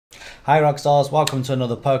Hi RockzStarz, welcome to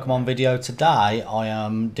another Pokemon video. Today I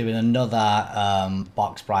am doing another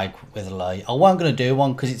box break with Lee. I wasn't going to do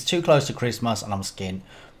one because it's too close to Christmas and I'm skint,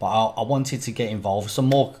 but I wanted to get involved. Some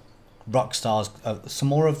more of the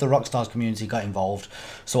RockzStarz community got involved,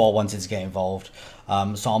 so I wanted to get involved.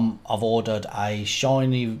 I've ordered a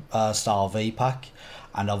shiny Star V pack,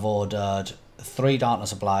 and I've ordered 3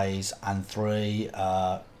 Darkness Ablaze and 3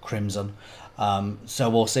 Crimson. So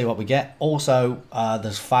we'll see what we get. Also,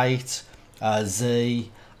 there's Fate,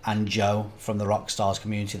 Z, and Joe from the RockzStarz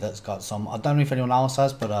community that's got some. I don't know if anyone else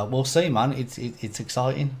has, but we'll see, man. It's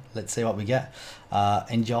exciting. Let's see what we get.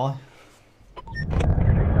 Enjoy.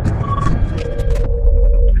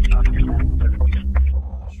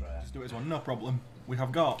 Just do it as one, no problem. We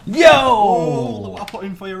have got. Yo! Oh, look what I put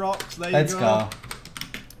in for your rocks. There Let's you go.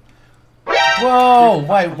 Whoa!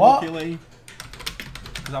 Wait, what?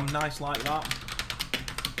 Because I'm nice like that.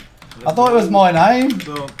 I thought it was my name.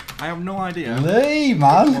 So I have no idea. Lee,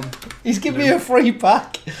 man. He's giving me a free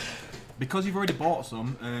pack. Because you've already bought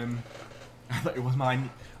some, I thought it was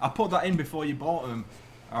mine. I put that in before you bought them.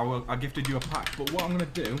 I gifted you a pack. But what I'm going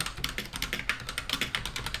to do...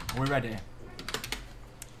 Are we ready?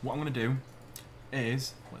 What I'm going to do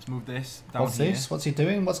is... Let's move this down What's here. this? What's he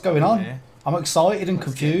doing? What's going on? Here. I'm excited and Let's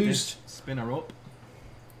confused. Get this spinner up.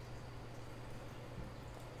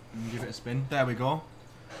 And give it a spin. There we go.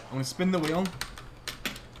 I'm going to spin the wheel. You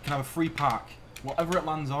can have a free pack. Whatever it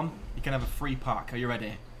lands on, you can have a free pack. Are you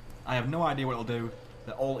ready? I have no idea what it'll do.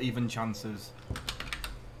 They're all even chances.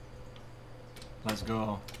 Let's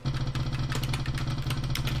go.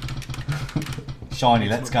 Shiny,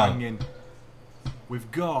 let's go. Banging.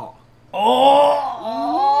 We've got... Oh!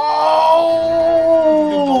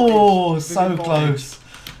 So close.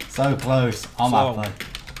 So close. I'm happy.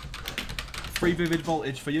 Free Vivid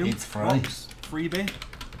Voltage for you. It's free. Rocks, freebie.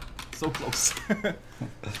 So close.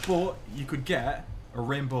 But you could get a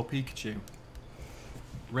Rainbow Pikachu.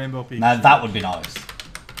 Rainbow Pikachu. Now that would be nice.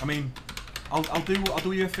 I mean, I'll do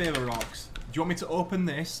you a favour, Rocks. Do you want me to open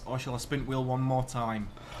this, or shall I spin wheel one more time?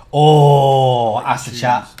 Oh, ask the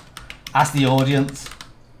chat. Ask the audience.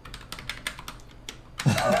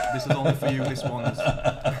 This is only for you, this one's.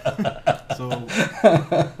 So,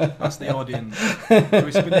 that's the audience. Shall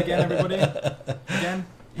we spin again, everybody? Again?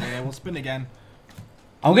 Yeah, we'll spin again.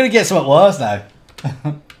 I'm going to get something worse now.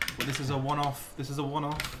 But this is a one-off. This is a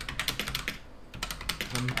one-off.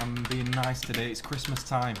 I'm being nice today. It's Christmas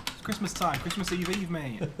time. It's Christmas time. Christmas Eve,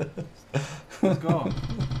 mate. Let's go.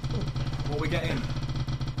 What are we getting?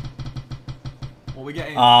 What are we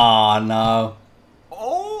getting? Oh, no.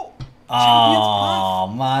 Oh! Oh,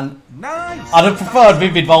 man. Nice! I'd have preferred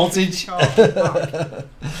Vivid Voltage. That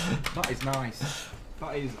is nice.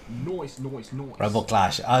 That is nice, nice, nice. Rebel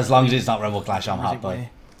Clash. As long as it's not Rebel Clash, I'm happy.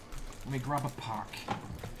 Let me grab a pack.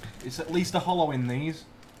 It's at least a hollow in these.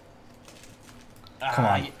 Come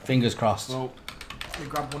on, fingers crossed. So, let me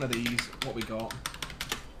grab one of these. What we got?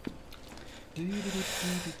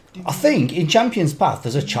 I think in Champion's Path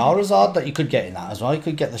there's a Charizard that you could get in that as well. You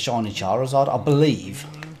could get the shiny Charizard, I believe.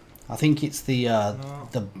 I think it's the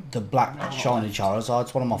black shiny Charizard.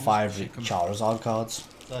 It's one of my favourite Charizard cards.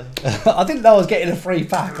 I didn't know I was getting a free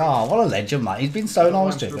pack. Oh, what a legend, man. He's been so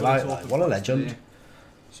nice to me. Like, what a legend.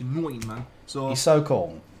 It's annoying, man. So he's so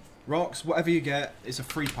cool. Rocks, whatever you get, it's a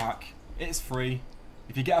free pack. It's free.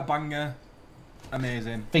 If you get a banger,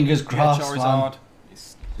 amazing. Fingers crossed, Charizard,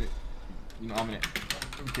 you're not having it.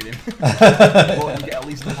 I'm kidding. But you get at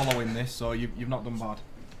least a hollow in this, so you've not done bad.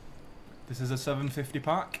 This is a 750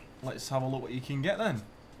 pack. Let's have a look what you can get then.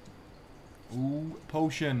 Ooh,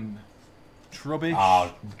 potion. Trubbish.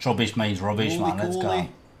 Oh, Trubbish means rubbish, man. Let's go.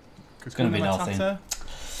 It's going to be nothing.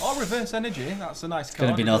 Oh, reverse energy. That's a nice card. It's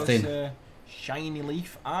going to be nothing. Shiny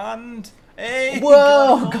leaf and... Hey,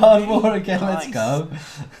 whoa, God, more again. Nice. Let's go.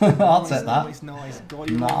 I'll take that. Nice, nice. Got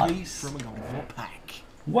you nice. from a gold pack.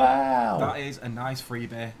 Wow. That is a nice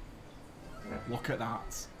freebie. Look at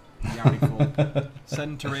that. Very cool.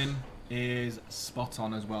 Centering is spot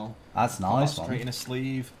on as well. That's nice, man. Straight in a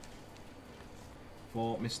sleeve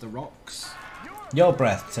for Mr. Rocks. You're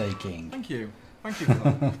breathtaking. Thank you. Thank you for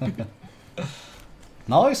that.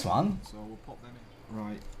 Nice, man. So we'll pop them in.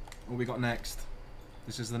 Right. What we got next?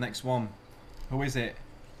 This is the next one. Who is it?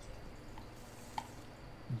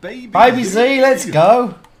 Baby Z, let's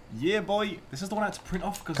go. Yeah, boy. This is the one I had to print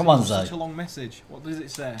off because it was such a long message. What does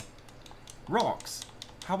it say? Rocks,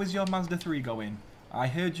 how is your Mazda 3 going? I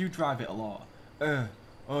heard you drive it a lot.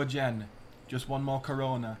 Oh, Jen, just one more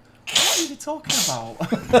Corona. What are you talking about?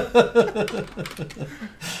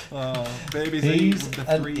 Baby Z He's with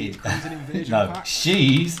the an 3 idiot. Crimson Invasion No, pack.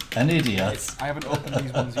 she's an idiot. I haven't opened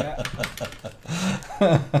these ones yet.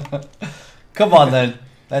 Come on then,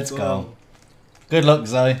 let's So, go. Good luck,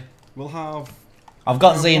 Zoe. We'll have. I've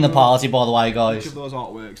got Z in the party, by the way, Each guys. of those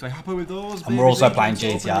artworks. Are you happy with those? And we're also Baby Z? playing Let's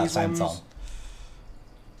open GTA at the these same ones. time.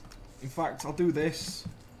 In fact, I'll do this.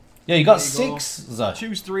 Yeah, you got There you go. 6, Zoe.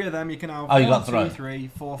 Choose 3 of them. You can have. Oh, you 1, got 3. 2, 3,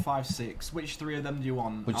 4, 5, 6. Which 3 of them do you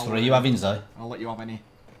want? Which 3 are you having, Zoe? I'll let you have any.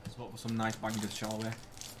 Let's hope for some nice bangers, shall we?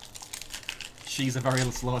 She's a very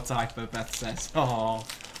slow typer, Beth says. Oh,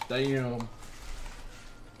 damn.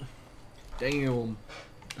 Damn.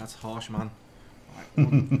 That's harsh, man. Right,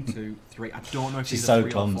 1, 2, 3. I don't know if She's these so are 3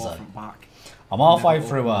 or 4 clumsy. from back. I'm halfway Never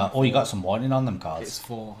through. opened them Oh, you got before. some whitening on them It's cards.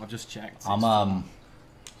 4. I've just checked. I'm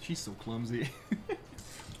She's so clumsy.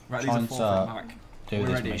 Right, trying these are 4 from to back. do We're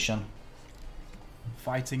this ready. mission.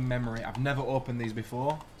 Fighting Memory. I've never opened these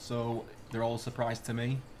before, so they're all a surprise to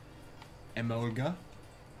me. Emolga.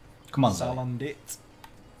 Come on, Zoe. Salandit.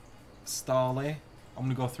 Starly. I'm going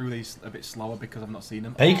to go through these a bit slower because I've not seen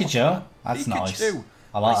them. Pikachu. Oh, That's nice. Pikachu.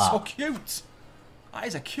 I like That's that. so cute. That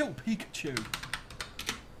is a cute Pikachu.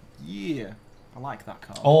 Yeah. I like that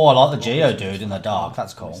card. Oh, I like the I've Geo always dude used in the that dark. card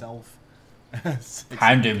That's for cool. myself.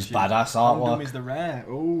 Houndoom's badass Houndoom artwork. is the rare.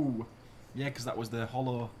 Oh. Yeah, because that was the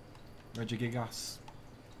hollow Regigigas.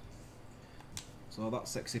 So that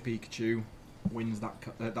sexy Pikachu wins that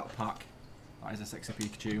that pack. That is a sexy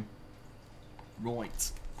Pikachu.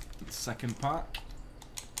 Right. The second pack.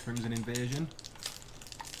 Crimson Invasion.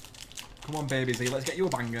 Come on, baby Z, let's get you a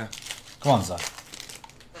banger. Come on, Zoe.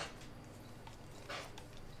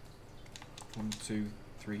 1, 2,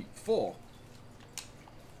 3, 4.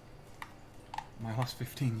 My last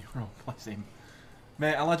 €15, bless him.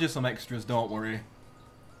 Mate, I'll add you some extras, don't worry.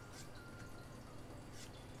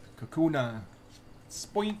 Kakuna.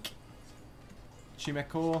 Spoink.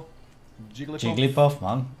 Chimeko. Jigglypuff. Jigglypuff,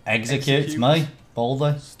 man. Executes Execute. me.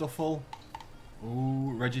 Boulder. Stuffle.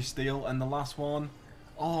 Ooh, Registeel. And the last one.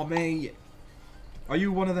 Oh, mate. Are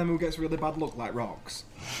you one of them who gets really bad luck like Rocks?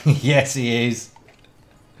 Yes, he is.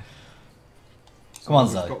 Come on,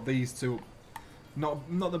 We've Zoe. got these two. Not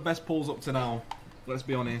the best pulls up to now. Let's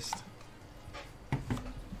be honest.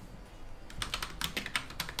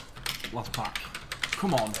 Last pack.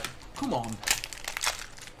 Come on. Come on.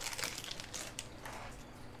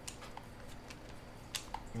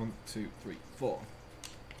 One, two, three, 4.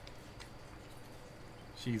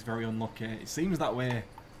 She's very unlucky. It seems that way.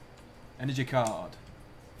 Energy card.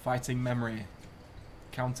 Fighting Memory.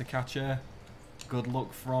 Counter Catcher. Good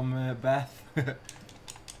luck from Beth.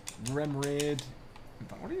 Remoraid. Is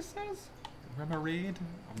that what it says? Remoraid?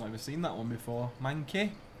 I've not ever seen that one before.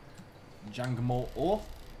 Mankey. Jangmo-O.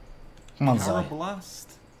 Come on, Zoe. Carablast.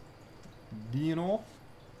 Dino.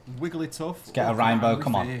 Wigglytuff. Let's get a Look at that rainbow, angry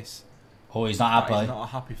come on. face. Oh, he's not That is happy. not a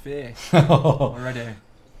happy face. Oh, Already.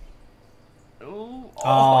 Oh, it's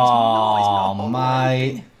oh not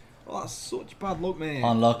mate. Oh, that's such bad luck, mate.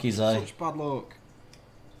 Unlucky, Zoe. Such bad luck.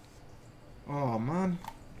 Oh, man.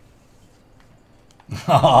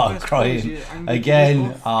 Oh, Best crying. pulls, you angry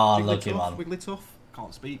Again. Wigglytuff, Oh, lucky, Jigglytuff, man. Wigglytuff.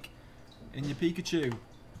 Can't speak. In your Pikachu.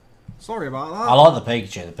 Sorry about that. I like the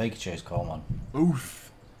Pikachu. The Pikachu's cool, man.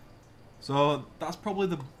 Oof. So that's probably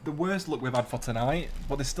the worst luck we've had for tonight,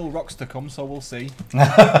 but there's still rocks to come, so we'll see.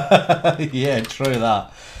 Yeah, true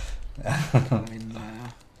that. In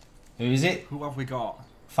there. Who is it? Who have we got?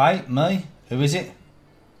 Fight me. Who is it?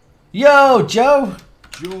 Yo, Joe.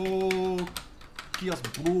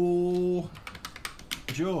 JoeKhaosBro.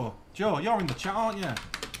 Joe, you're in the chat, aren't you?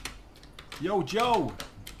 Yo, Joe.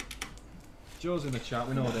 Joe's in the chat.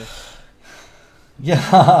 We know this. Yeah.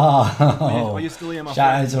 Are you still here, my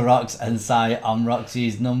Shout out friend? to Rox and say I'm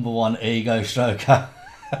Roxy's #1 ego stroker.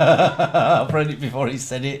 I've read it before he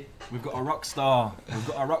said it. We've got a rock star. We've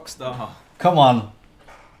got a rock star. Come on.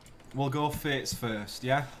 We'll go Fates first,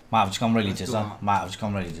 yeah? Mate, I've just gone really Let's do dizzy. that. Mate, I've just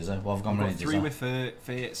gone really dizzy. What have I gone We've really got 3 dizzy? with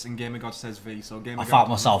Fates and Game of God says V. So Game I of God. felt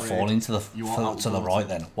myself I'm afraid falling to you are the outvoted. right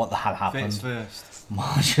then. What the hell happened? Fates first.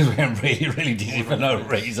 I just went really dizzy for no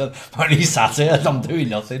reason. I'm only sat here and I'm doing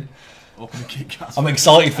nothing. Open the Kit Kats. I'm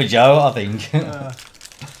excited for Joe, I think. Oh,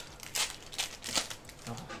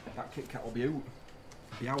 that Kit Kat will be out.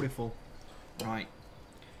 Beautiful. Right.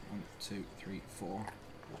 1, 2, 3, 4.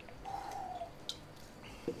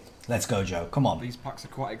 Let's go, Joe. Come on. These packs are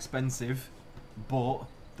quite expensive, but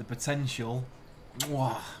the potential,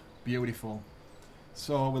 wow, beautiful.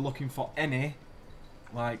 So we're looking for any,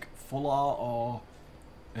 like full art or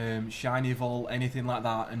shiny vol, anything like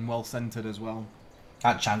that, and well centered as well.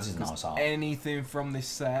 That chance is nice, art. Anything from this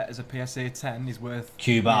set as a PSA 10 is worth.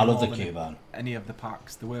 Cuba, I love more the than Cuban. Any of the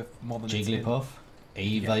packs, they're worth more than a tin. Jigglypuff.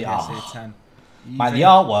 Eevee. PSA 10. Mate, the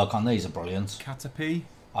artwork on these are brilliant. Caterpie.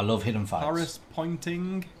 I love Hidden Fates. Paris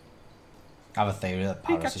pointing. I have a theory that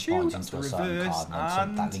Paris is Pikachu, pointing to a certain card,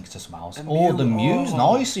 and that links to smells. a Oh, the Mew. Mew's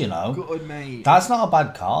Oh, nice, you know. Good, mate. That's not a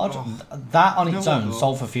bad card. Oh. That on You know its what, own though?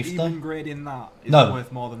 sold for 50. Even grading that is No,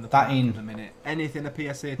 worth more than the that pack in- at the minute. Anything a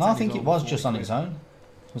PSA 10 No, I is think it over was 40 just on quid. its own.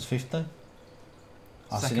 It was 50. I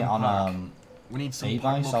seen Second it on pack. We need some eBay,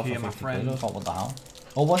 pack sold luck for here, my 50 quid. I friend. thought, what the hell?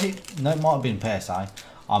 Or was it? No, it might have been PSI.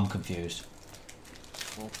 I'm confused.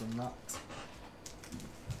 Open that.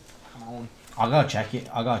 Come on. I gotta check it.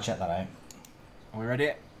 I gotta check that out. Are we ready?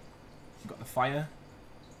 We've got the fire.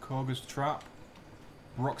 Koga's trap.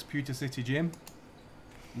 Brock's Pewter City Gym.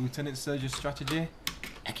 Lieutenant Surge's strategy.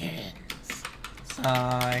 Again.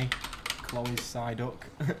 Sigh. Chloe's Psyduck.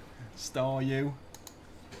 Staryu.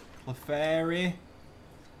 Clefairy.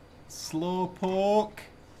 Slowpoke.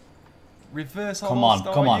 Reverse Come on,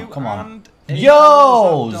 Staryu, come on, come on. and a Yo!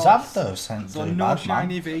 Holo Zapdos ain't So too no bad,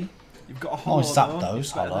 shiny man. V. You've got a holo. Zapdos, though.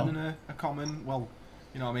 It's better holo. than a common. Well,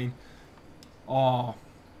 you know what I mean. Oh,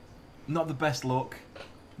 not the best look.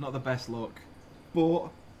 Not the best look. But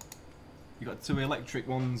you got two electric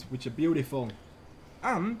ones, which are beautiful,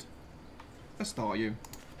 and a Staryu.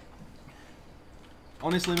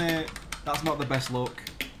 Honestly, mate, that's not the best look.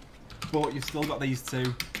 But you've still got these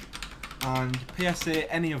two, and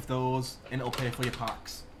PSA any of those, and it'll pay for your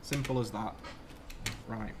packs. Simple as that.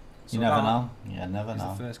 Right. So You never that know. You never is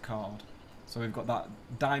know. the first card. So we've got that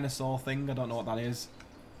dinosaur thing. I don't know what that is.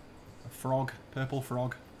 A frog, purple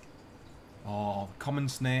frog. Oh, common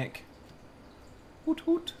snake. Hoot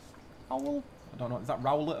hoot. Owl. I don't know. Is that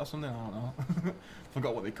Rowlet or something? I don't know.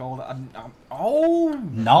 Forgot what they call it. Oh,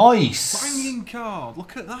 Nice! banging card.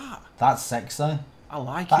 Look at that. That's sexy. I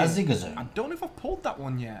like That's it. Zigzagoon. I don't know if I've pulled that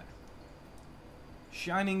one yet.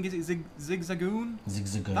 Shining, is it Zigzagoon?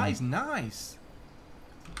 Zigzagoon. That is nice.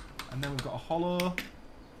 And then we've got a hollow,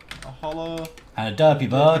 And a derpy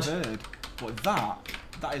bird. But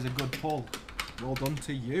that is a good pull. Well done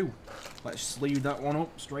to you. Let's sleeve that one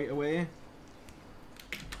up straight away.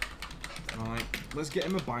 Right, let's get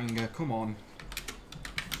him a banger. Come on.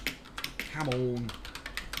 Come on.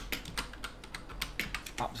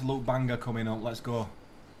 Absolute banger coming up. Let's go.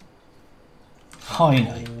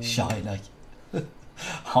 Shiny. Shiny.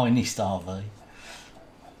 Shiny Star V.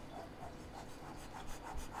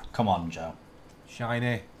 Come on, Joe.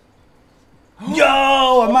 Shiny.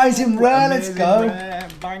 Yo! Amazing rare, let's Amazing go. rare,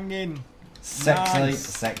 banging. Sexy, Nice.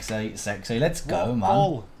 sexy, sexy. Let's go, What man.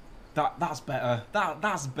 pull? That's better.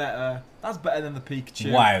 That's better. That's better than the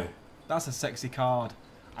Pikachu. Wow. That's a sexy card.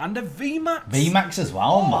 And a VMAX. VMAX as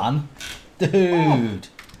well, man. Dude.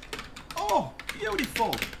 Oh,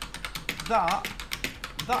 beautiful. That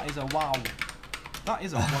is a wow. That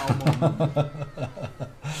is a wow moment.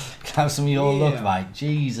 Can I have some of your luck, Yeah. mate.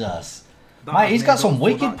 Jesus. That Mate, he's made got up some for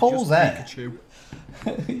wicked that, pulls just there. Pikachu.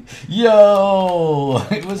 Yo!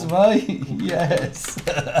 It was me. Yes.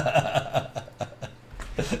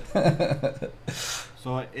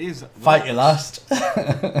 So it is. Fight your last.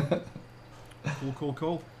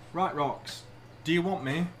 Cool. Right, Rocks. Do you want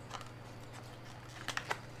me?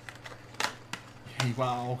 Hey,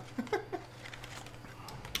 wow.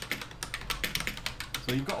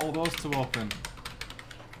 So you've got all those to open.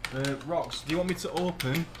 Rocks, do you want me to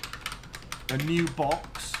open a new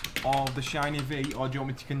box of the Shiny V, or do you want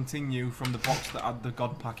me to continue from the box that had the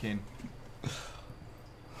God Pack in?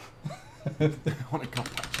 I want a God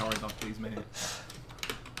Pack Charizard, please, mate.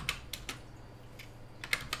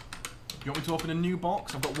 Do you want me to open a new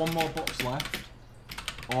box? I've got one more box left.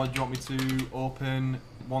 Or do you want me to open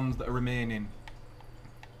ones that are remaining?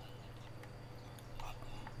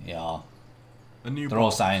 Yeah. A new They're all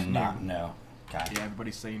box, saying new. that. No. Okay. Yeah,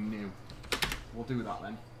 everybody's saying new. We'll do that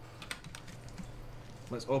then.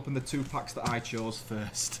 Let's open the 2 packs that I chose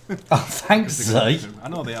first. Oh, thanks, They're Z. good too. I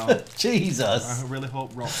know they are. Jesus. I really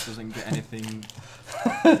hope Rox doesn't get anything.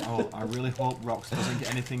 Oh, I really hope Rox doesn't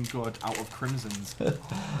get anything good out of Crimsons.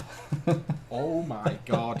 Oh my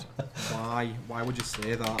god. Why? Why would you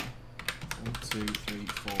say that? 1, 2, 3,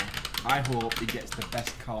 4. I hope he gets the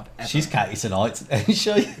best card ever. She's catty tonight, ain't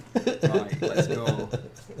she? Right, let's go.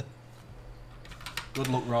 Good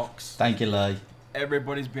luck, Rox. Thank you, Lee.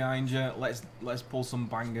 Everybody's behind you. Let's pull some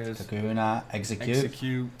bangers. Kakuna,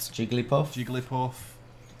 Execute, Jigglypuff, Jigglypuff,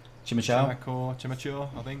 Chimicho, Chimacho,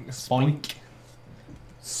 I think. Spoink,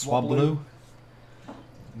 Swablu,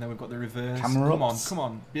 And then we've got the reverse. Camerupt. Come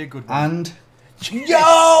on, be a good one. and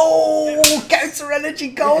yo! Counter Energy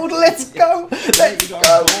Gold. Let's go. Let's You got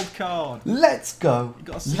go. a gold card. Let's go. You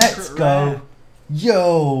got a secret Let's rare. go.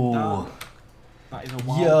 Yo. That is a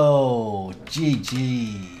wow. Yo.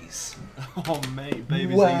 GG's. nice. Oh mate,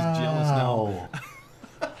 baby's jealous now.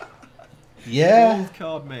 Yeah. Gold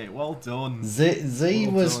card, mate. Well done. Z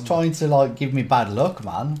well was done. trying to like give me bad luck,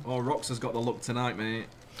 man. Oh, Rox has got the luck tonight, mate.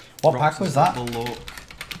 What Rox pack was has that? got the luck.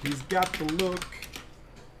 He's got the luck.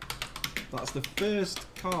 That's the first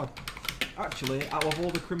card. Actually, out of all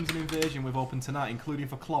the Crimson Invasion we've opened tonight, including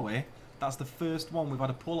for Chloe, that's the first one we've had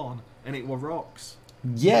a pull on, and it were Rox.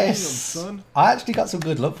 Yes. Damn, son. I actually got some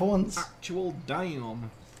good luck for once. Actual damn.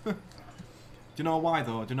 Do you know why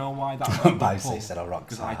though? Do you know why that was Basically said I rock.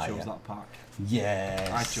 Because I chose that pack. Yes.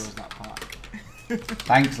 I chose that pack.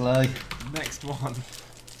 Thanks, Lee. Next one.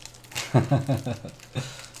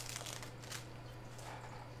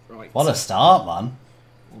 Right. What a start, man.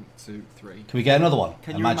 1, 2, 3. Can we get another one?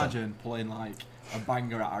 Can you imagine pulling like a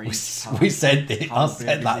banger at our each pack? We said it. I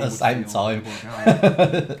said that at the same time.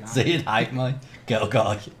 See it, hate me. Girl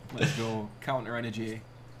guy. Let's go. Counter energy.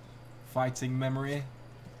 Fighting memory.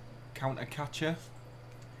 Counter catcher.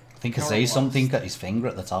 I think I see something at his finger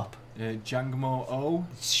at the top. Jangmo O.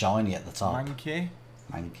 It's shiny at the top. Mankey.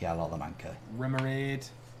 Mankey, I like the Mankey. Remoraid.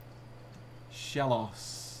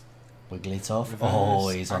 Shellos. Wigglytuff. Reverse, Oh,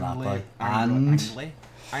 he's unhappy. And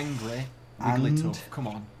angry. Wigglytuff. Come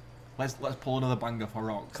on. Let's pull another banger for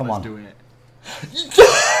Rox. Come Let's on. do it.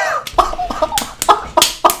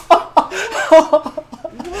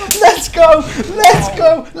 Let's go! Let's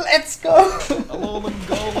go! Let's go! Alolan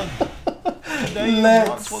Golem. Damn, Let's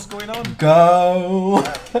Rox, what's going on? Go!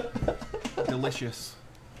 Delicious.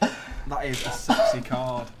 That is a sexy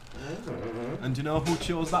card. And do you know who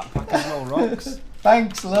chose that pack as well, Rox?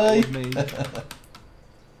 Thanks, That Lee. was me.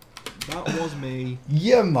 That was me.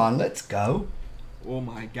 Yeah, man, let's go. Oh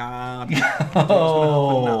my god.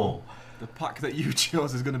 Oh. The pack that you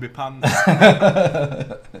chose is going to be pants.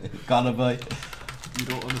 Gotta be. You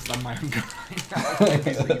don't understand my anger right now.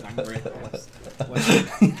 He's angry.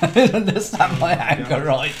 I don't understand my anger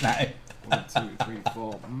right now. 1, 2, 3,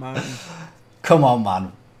 4. Man. Come on,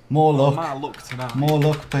 man. More luck. My luck tonight. More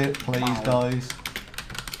luck, please, Wow. guys.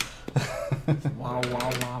 Wow,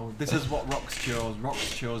 wow, wow. This is what Rox chose.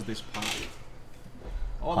 Rox chose this pack.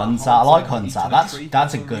 Oh, that Hunter, I like haunted Hunter. each and a tree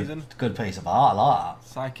That's a for some reason. good piece of art. I like that.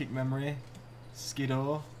 Psychic memory.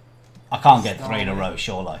 Skiddo. I can't get 3 in a row,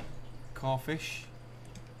 surely. Corfish.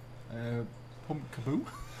 Pumpkaboo.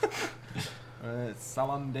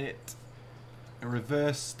 Salandit. A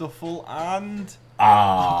reverse Stuffle and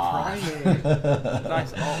Ah.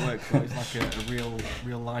 nice artwork, so it's like a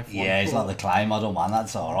real life one. Yeah, it's like the clay model, man.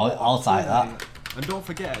 That's alright. I'll take that. And don't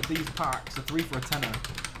forget, these packs are 3 for a tenner.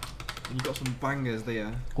 And you've got some bangers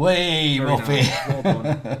there. Wee, Very Muffy. nice. Well done.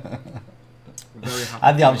 We're very happy I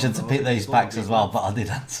had the with option to those. pick these So packs happy as well, with but I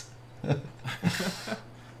didn't.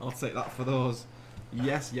 I'll take that for those.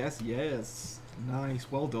 Yes, yes, yes. Nice,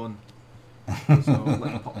 well done. So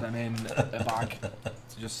let me pop them in a bag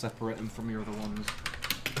to just separate them from your other ones.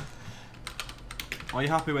 Are you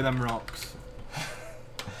happy with them, Rox?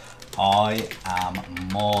 I am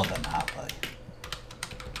more than happy.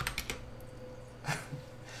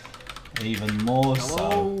 Even more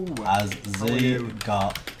Hello. so as How are Z you?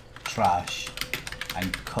 got trash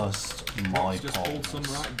and cussed my Rox just pulled some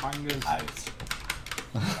balls right bangers. out.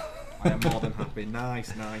 I am more than happy.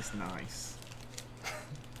 Nice, nice, nice.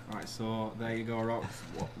 Right, so there you go, Rox.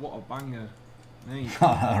 What a banger, mate.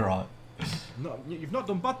 Alright. You've not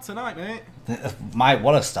done bad tonight, mate. Mate,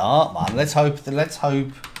 what a start, man. Let's hope I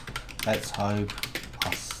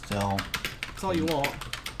still... Tell you what,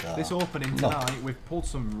 this opening No. tonight, we've pulled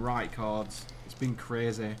some right cards. It's been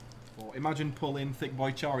crazy. But imagine pulling Thick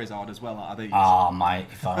Boy Charizard as well out of these. Ah, mate,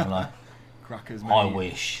 if only. Crackers, mate. I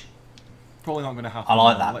wish. Probably not going to happen. I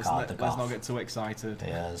like that let's, card, the let's goth. not get too excited.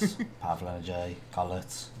 Tears, Pavlova,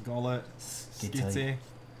 Gollet, Gollet, Skitty,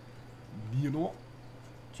 you know what?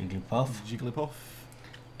 Jigglypuff, Jigglypuff,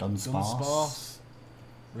 Dunsparce.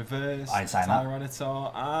 Reverse, I ain't saying that.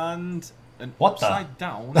 Tyranitar, and an What the? upside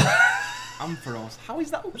down Ampharos. How is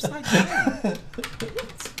that upside down?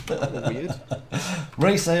 That was weird.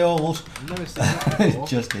 Resealed. I've never seen that before.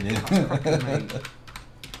 Just kidding. That's cracking, mate.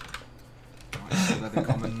 Right, so they're the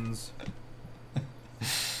commons.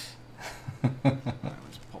 Right,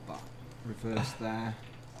 let's pop that reverse there.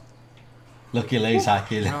 LuckyLee's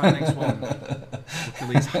hacking. Right, next one.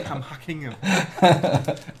 LuckyLee's I'm hacking him.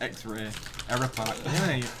 X-ray. Error pack.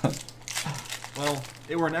 Yeah. Well,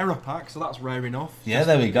 it were an error pack, so that's rare enough. Yeah,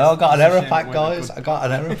 there we go. I got an error pack, guys. I got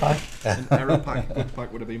an error pack. An error pack, good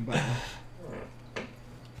pack would have been better.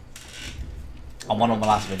 On one of my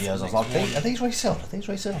last videos, I was like, are these resealed? Are these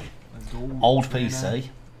resealed? Let's go. Old PC.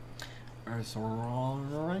 I I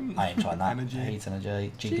ain't trying that. Energy. Heat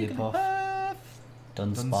energy. Jigglypuff. Jigglypuff.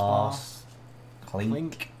 Dunsparce. Clink.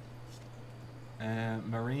 Clink.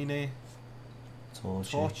 Marini.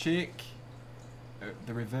 Torchic.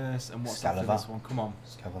 The reverse. And what's after this one? Come on.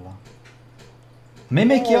 Scavella.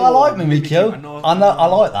 Mimikyu, I like Mimikyu. I know, I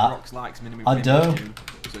like that. Rox likes Mimikyu. I do.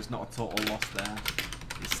 So it's not a total loss there.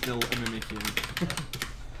 It's still a Mimikyu.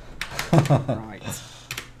 Right.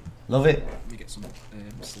 Love it. Let me get some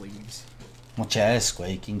sleeves. My chair's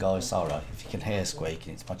squeaking, guys. Alright, if you can hear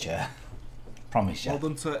squeaking, it's my chair. Promise you. Well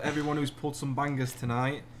done to everyone who's pulled some bangers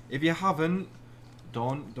tonight. If you haven't,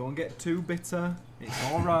 don't get too bitter. It's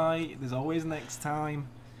alright. There's always next time.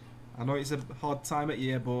 I know it's a hard time at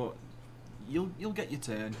year, but you'll get your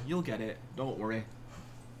turn. You'll get it. Don't worry.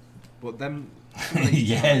 But then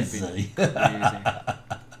yes.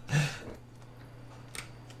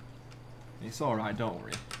 It's alright, don't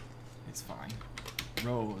worry. It's fine.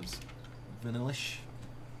 Rose. Vanillish.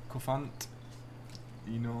 Cuffant.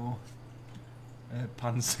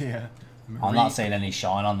 Pansear. I'm not seeing any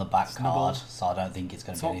shine on the back card, so I don't think it's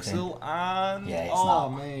going to be anything. Toxel and... Yeah, it's not.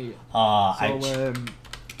 Mate. Oh, so, ouch.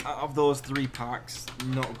 Out of those 3 packs,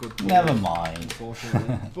 not a good pull. Never mind.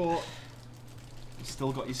 Unfortunately. But you've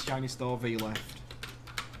still got your Shiny Star V left.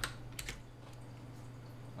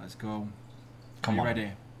 Let's go. Come on.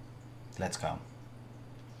 Ready? Let's go.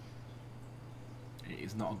 It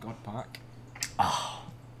is not a god pack. Oh.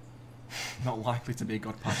 Not likely to be a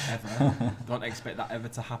god pack ever. Don't expect that ever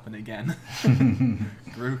to happen again.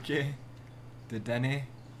 Grookey. Dedenne.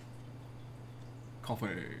 Coffee.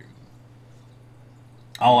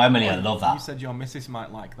 Oh, Emily, I love that. You said your missus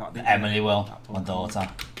might like that, didn't Emily you? will, my daughter.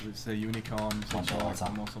 It's a unicorn, My daughter.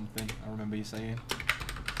 or something. I remember you saying.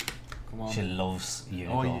 Come on. She loves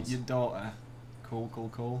unicorns. Oh, your daughter.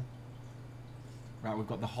 Cool. Right, we've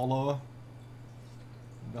got the holo.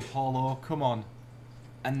 The holo, come on.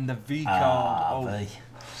 And the V card. V.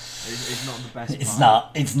 It's not the best. It's part.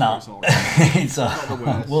 not. It's not. It's not the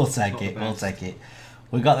worst. We'll take it. We'll take it.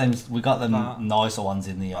 We got them nicer ones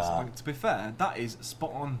in the. To be fair, that is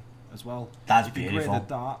spot on as well. That's if beautiful. You graded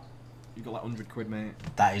that, you got like 100 quid, mate.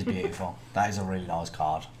 That is beautiful. That is a really nice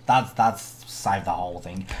card. That's saved the whole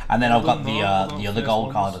thing. And then I've got the other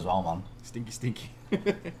gold card as well, man. Stinky.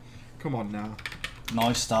 Come on now.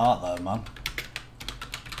 Nice start though, man.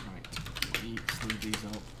 Right, let me sleeve these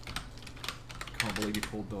up. Can't believe you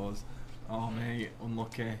pulled those. Oh mate,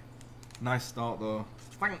 unlucky. Nice start though.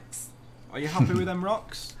 Thanks. Are you happy with them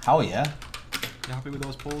rocks? Hell yeah. You happy with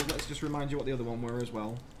those pulls? Let's just remind you what the other one were as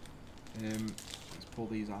well. Let's pull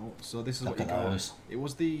these out. So this is Look what you at got. those. It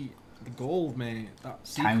was the gold, mate. That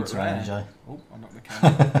secret Counter rare. energy. Oh, I knocked the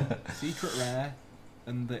camera. Secret rare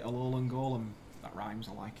and the Alolan Golem. That rhymes.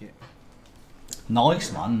 I like it.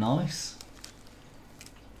 Nice, man. Nice.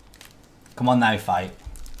 Come on now, fight.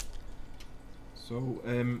 So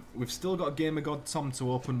we've still got a Game of God Tom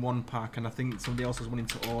to open 1 pack, and I think somebody else is wanting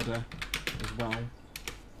to order as well.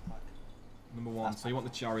 Number 1. So you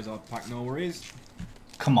want the Charizard pack? No worries.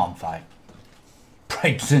 Come on, fight.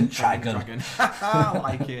 Pregnant dragon. I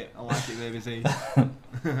like it. I like it, baby Z.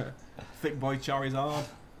 Thick boy Charizard,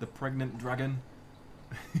 the pregnant dragon.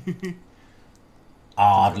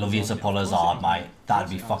 Oh, I'd love you to pull us hard, mate. That'd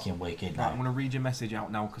be fucking wicked, Right, I'm mate. going to read your message out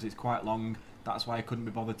now because it's quite long. That's why I couldn't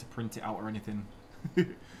be bothered to print it out or anything.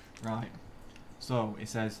 Right. So, it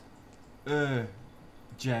says,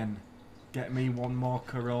 Jen, get me 1 more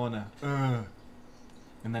Corona. And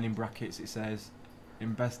then in brackets it says,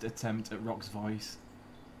 in best attempt at Rock's voice.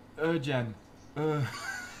 Jen,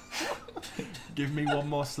 give me 1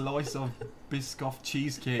 more slice of Biscoff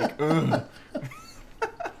cheesecake.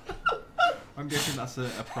 I'm guessing that's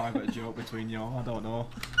a private joke between you. I don't know.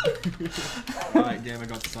 Right, Game of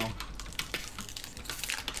God Tom.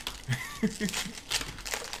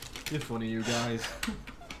 You're funny, you guys.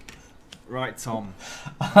 Right, Tom.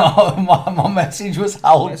 Oh, my message was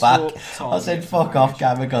held Let's back. hope Tom I said, gets fuck off,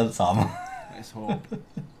 Game of God, Tom. Let's hope.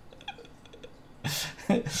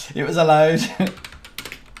 It was allowed.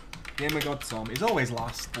 Game of God Tom. He's always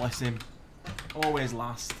last, bless him. Always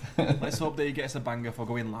last. Let's hope that he gets a banger for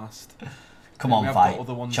going last. Come on, fight.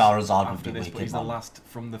 Charizard would be this, wicked, but he's man. the last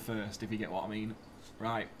from the first, if you get what I mean.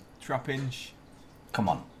 Right. Trapinch. Come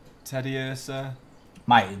on. Teddy Ursa.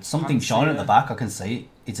 Mate, something's shining at the Pansear. back. I can see it.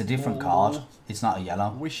 It's a different card. Whoa. It's not a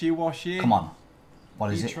yellow. Wishy Washy. Come on.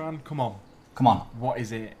 What is it? Etran. Come on. Come on. What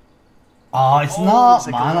is it? Oh, it's Oh, not, it's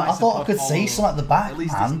a man. I thought I Glycopod could see holo. something at the back, At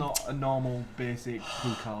least man. it's not a normal basic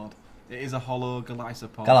poo card. It is a holo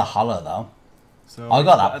Glycopod. Got a hollow, though. So I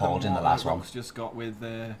got that better than pulled in the what last one. Rock's just got with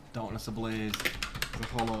Darkness Ablaze. The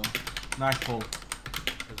holo. Nice pull.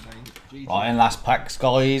 Right, in last packs,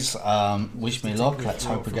 guys. Wish me luck. Let's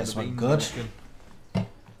hope we get something good.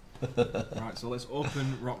 Right, so let's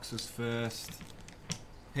open Roxas first.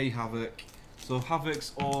 Hey Havoc. So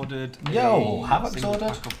Havoc's ordered. Havoc's ordered.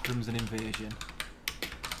 Pack of Crimson Invasion.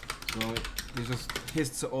 So there's just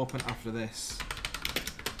his to open after this.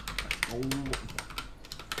 Oh.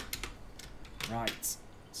 Right.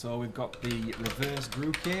 So we've got the reverse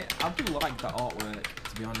Grookey. I do like that artwork,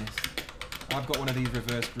 to be honest. I've got one of these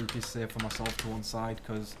reverse Grookeys saved for myself to one side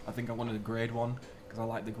because I think I wanted a grade one because I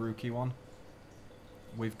like the Grookey one.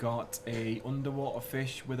 We've got a underwater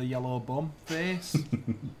fish with a yellow bum face.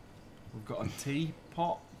 We've got a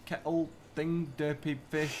teapot kettle thing, derpy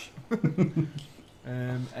fish.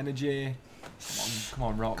 Energy. Come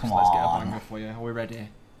on, Rocks. Let's get a banger for you. Are we ready?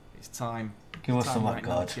 It's time. Give us some right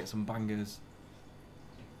now. Let's get some bangers.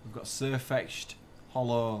 We've got Surfetched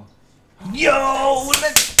Hollow. Yo,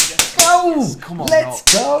 let's go! Yes, come on, let's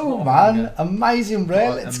Rocks. go, man! Amazing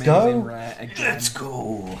rare, let's go! Rare again. Let's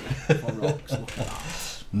go! For Rocks, look at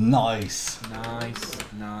that. Nice.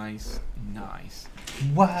 Nice.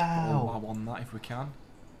 Wow. Wow on that if we can.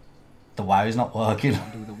 The wow is not working.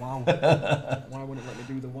 Can't do the wow. Why wouldn't it let me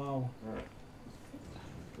do the wow?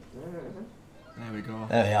 There we go.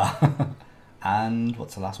 There we are. And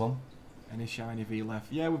what's the last one? Any shiny V left?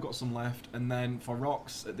 Yeah, we've got some left. And then for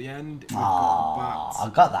Rocks at the end, we've got bats. I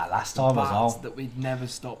got that last time as well. That we'd never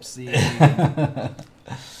stop seeing.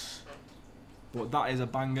 But that is a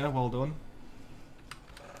banger. Well done.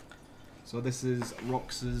 So this is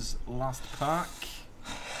Rox's last pack.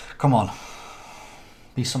 Come on.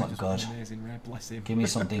 Be something good. Amazing rare, bless him. Give me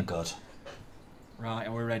something good. Right,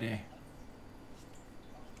 are we ready?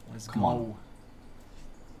 Let's Come go. on.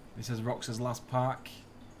 This is Rox's last pack.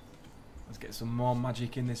 Let's get some more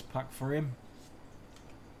magic in this pack for him.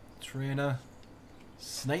 Trainer.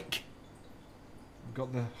 Snake. We've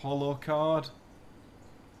got the holo card.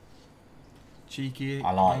 Cheeky.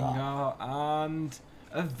 I like Gengar, and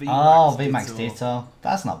a VMAX. Oh, VMAX Ditto.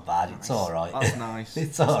 That's not bad. It's alright. That's nice.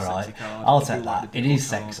 It's That's alright. I'll take that. It is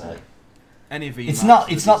sexy. Any VMAX.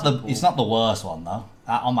 It's not the worst one though.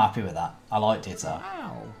 I'm happy with that. I like Ditto.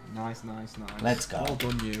 Wow. Nice. Let's go. Well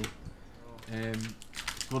done, you.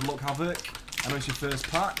 Good luck, Havoc. I know it's your first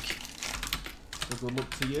pack, so good luck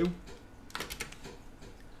to you.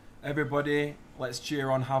 Everybody, let's cheer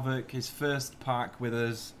on Havoc, his first pack with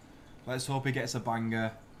us. Let's hope he gets a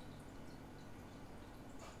banger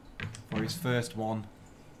for his first one.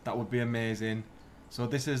 That would be amazing. So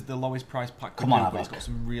this is the lowest price pack. Come on, but Havoc. it's got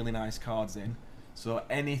some really nice cards in. So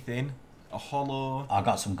anything, a holo, I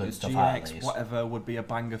got some good stuff GX, out of these. whatever would be a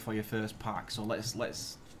banger for your first pack. So let's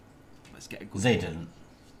get a good They one. didn't.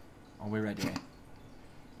 Are we ready?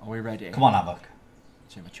 Are we ready? Come on, Havoc.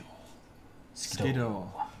 Chimichurri. Skiddo.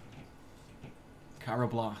 Skiddo.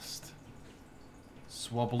 Carablast.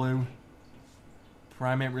 Swablu.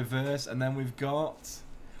 Primate Reverse. And then we've got...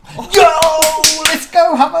 Yo! Let's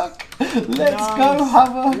go, Havoc! Let's go,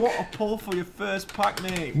 Havoc! What a pull for your first pack,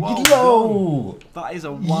 mate. Well Yo! done. That is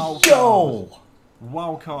a wow card. Yo!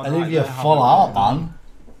 Wow card. Olivia right there, full Havoc. art, man.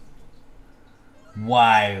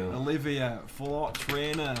 Wow. Olivia, full art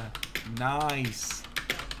trainer. Nice.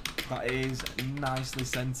 That is nicely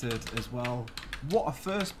centered as well. What a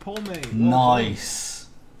first pull, mate. Well Nice.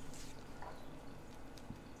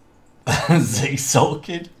 Z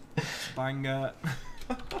sulking. done. Banger.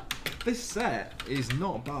 This set is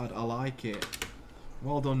not bad. I like it.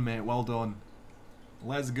 Well done, mate. Well done.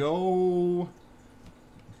 Let's go.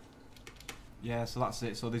 Yeah, so that's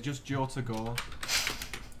it. So there's just Joe to go.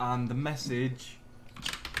 And the message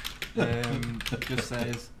just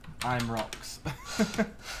says, I'm Rox.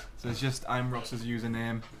 So it's just I'm Rox's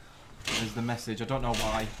username is the message. I don't know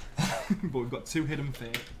why. But we've got two hidden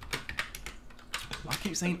fate. I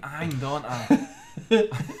keep saying I'm, don't I?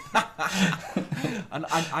 And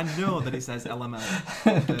I know that it says LML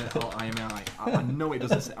or IMI. I know it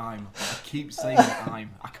doesn't say I'm. I keep saying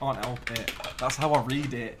I'm. I can't help it. That's how I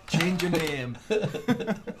read it. Change your name.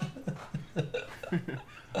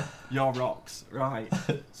 You're Rox, right?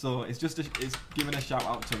 So it's just it's giving a shout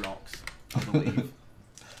out to Rox, I believe.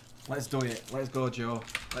 Let's do it. Let's go, Joe.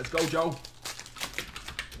 Let's go, Joe.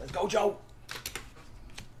 Let's go, Joe.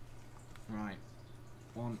 Right.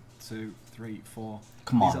 1, 2, 3, 4.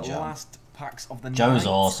 Come on, These are Joe. last packs of the night. Joe's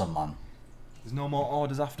awesome, man. There's no more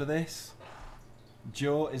orders after this.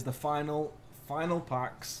 Joe is the final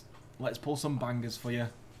packs. Let's pull some bangers for you.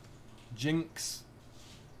 Jinx,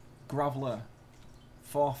 Graveler,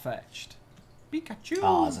 Farfetch'd, Pikachu.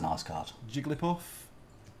 Oh, that's a nice card. Jigglypuff,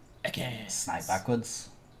 again. Snipe backwards.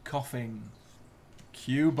 Coughing,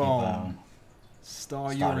 Cubone,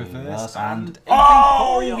 Staryu Reverse, and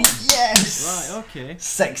oh, Vaporeon. yes! Right, okay.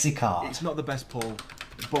 Sexy card. It's not the best pull,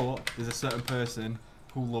 but there's a certain person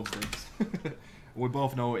who loves this. We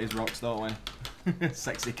both know it is Rocks, don't we?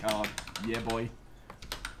 Sexy card. Yeah, boy.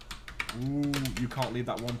 Ooh, you can't leave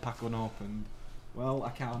that one pack unopened. Well, I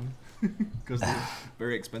can. Because they're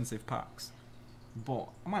very expensive packs. But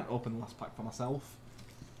I might open the last pack for myself.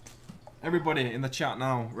 Everybody in the chat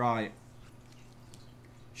now, right.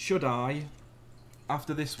 Should I,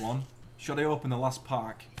 after this one, should I open the last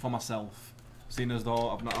pack for myself? Seeing as though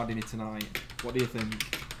I've not had any tonight. What do you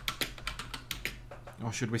think?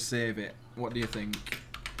 Or should we save it? What do you think?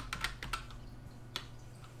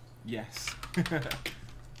 Yes.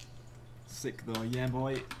 Sick though, yeah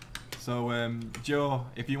boy. So, Joe,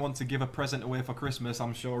 if you want to give a present away for Christmas,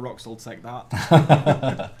 I'm sure Rox will take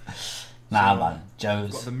that. Nah, man.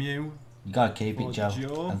 Joe's... Got the Mew. You gotta keep it,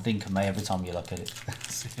 Joe. And think of me every time you look at it.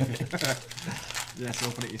 Yes,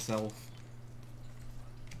 open it yourself.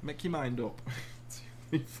 Make your mind up.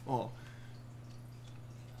 2, 3, 4.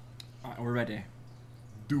 Right, we're ready.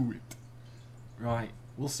 Do it. Right,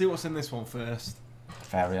 we'll see what's in this one first.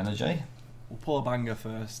 Fairy Energy. We'll pull a banger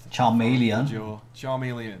first. Charmeleon. Joe.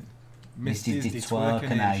 Charmeleon. Misty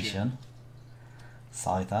Twerkination.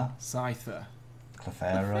 Scyther. Scyther.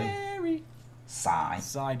 Clefairy. Psy.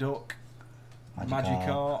 Psyduck.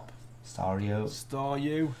 Magikarp.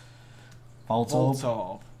 Staryu. Voltorb.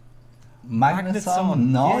 Voltorb. Magneton.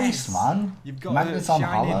 Nice, yes. Man. You've got Magneton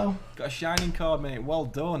Hollow. Got a shining card, mate. Well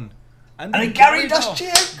done. And a Gyarados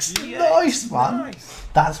GX. Yes. Nice, man. Nice.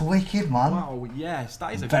 That's wicked, man. Wow, yes.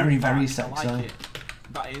 That is a very, good pack. very sexy. I like it.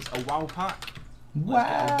 That is a wow pack. Wow.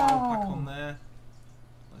 Let's get a wow pack on there.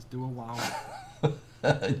 Let's do a wow.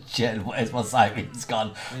 Jen, where's my saving? It's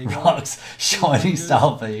gone. There you go. Rocks, shiny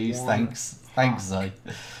Starbees. Thanks. Thanks, Zoe.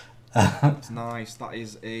 That's nice. That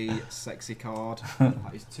is a sexy card.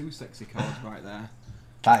 That is 2 sexy cards right there.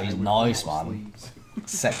 That is nice, man.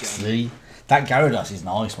 Sexy. That Gyarados is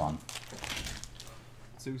nice, man.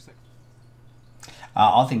 2 sexy.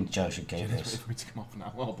 I think Joe should keep this. For me to come off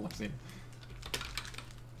now. Well, bless him.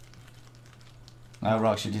 No,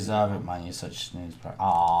 Rox, you deserve it, man. You're such a snooze.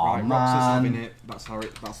 Aw, right, man. Rox is having it. That's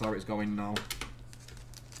how it's going now.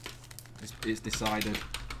 It's decided.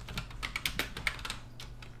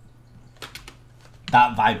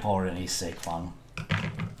 That Vaporeon is sick, man.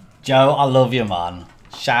 Joe, I love you, man.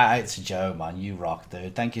 Shout out to Joe, man. You rock,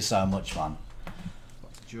 dude. Thank you so much, man.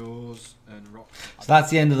 That's Joe's and Rox. So that's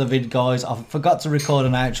the end of the vid, guys. I forgot to record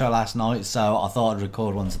an outro last night, so I thought I'd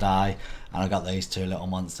record one today. And I got these 2 little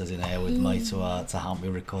monsters in here with me to help me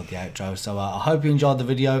record the outro. So I hope you enjoyed the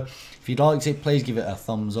video. If you liked it, please give it a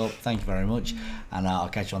thumbs up. Thank you very much. And I'll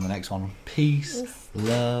catch you on the next one. Peace,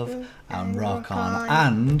 love, and rock on.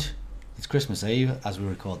 And it's Christmas Eve as we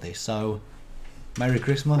record this. So, Merry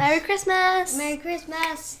Christmas. Merry Christmas. Merry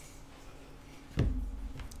Christmas.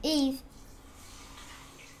 Eve.